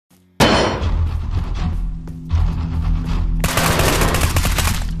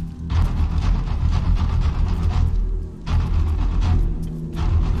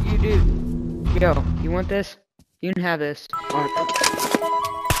Yo, you want this? You can have this.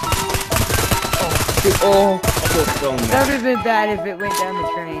 Oh, so that would have been bad if it went down the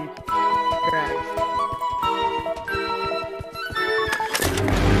train. Christ.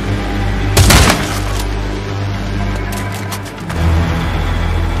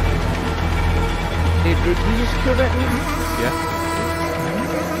 Dude, did you just kill that dude? Yeah.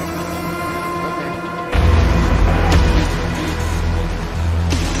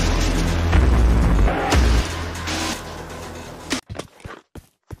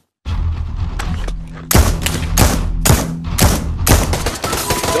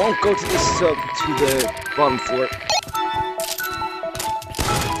 Don't go to the bottom floor. I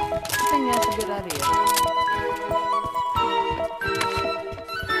think that's a good idea.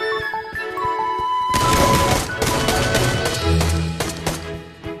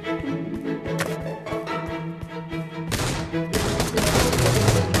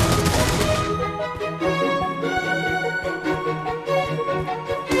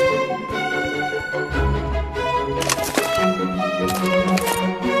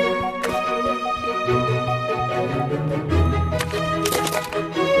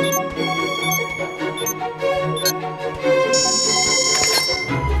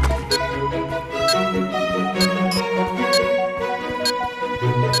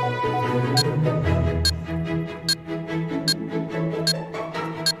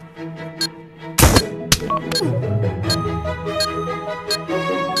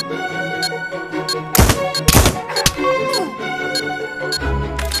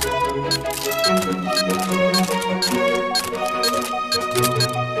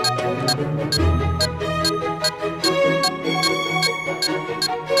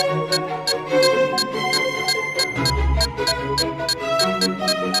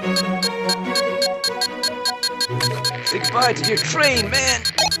 Say goodbye to your train, man!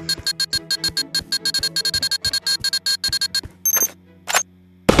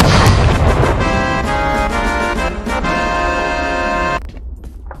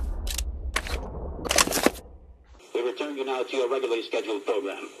 We return you now to your regularly scheduled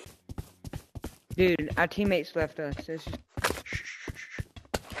program. Dude, our teammates left us. This is...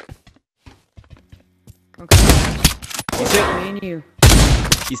 Okay. He's hit. Me and you.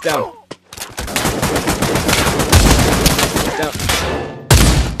 He's down. He's down.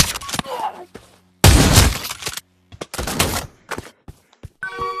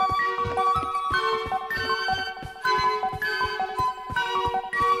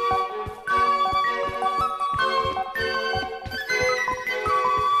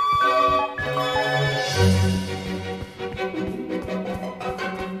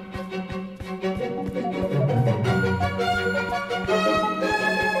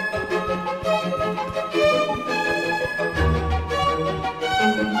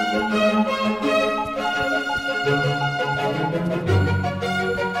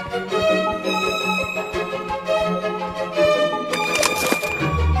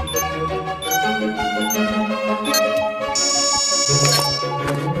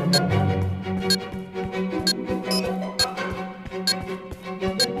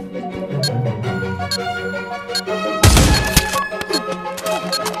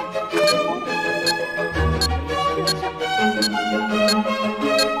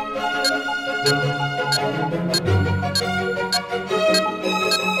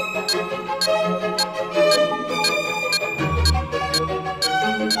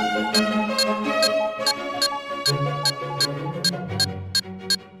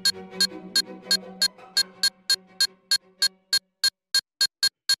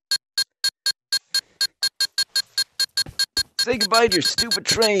 Say goodbye to your stupid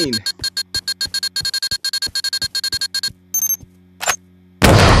train.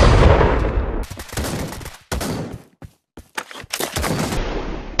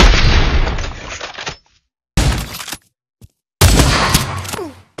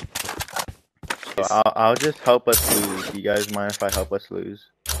 I'll just help us lose. You guys mind if I help us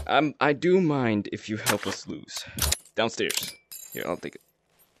lose? I do mind if you help us lose. Downstairs. Here, I'll take it.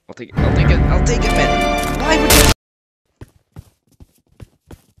 I'll take it. I'll take it. I'll take it, man. Why would you?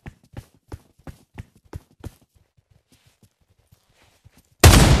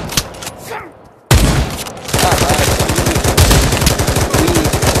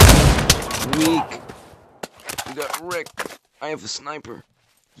 Weak. You got wrecked. I have a sniper.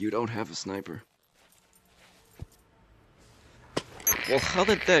 You don't have a sniper. Well, how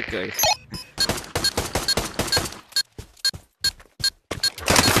did that guy?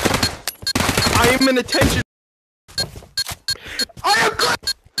 I am in attention. I am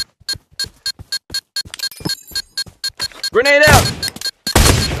good. Grenade out.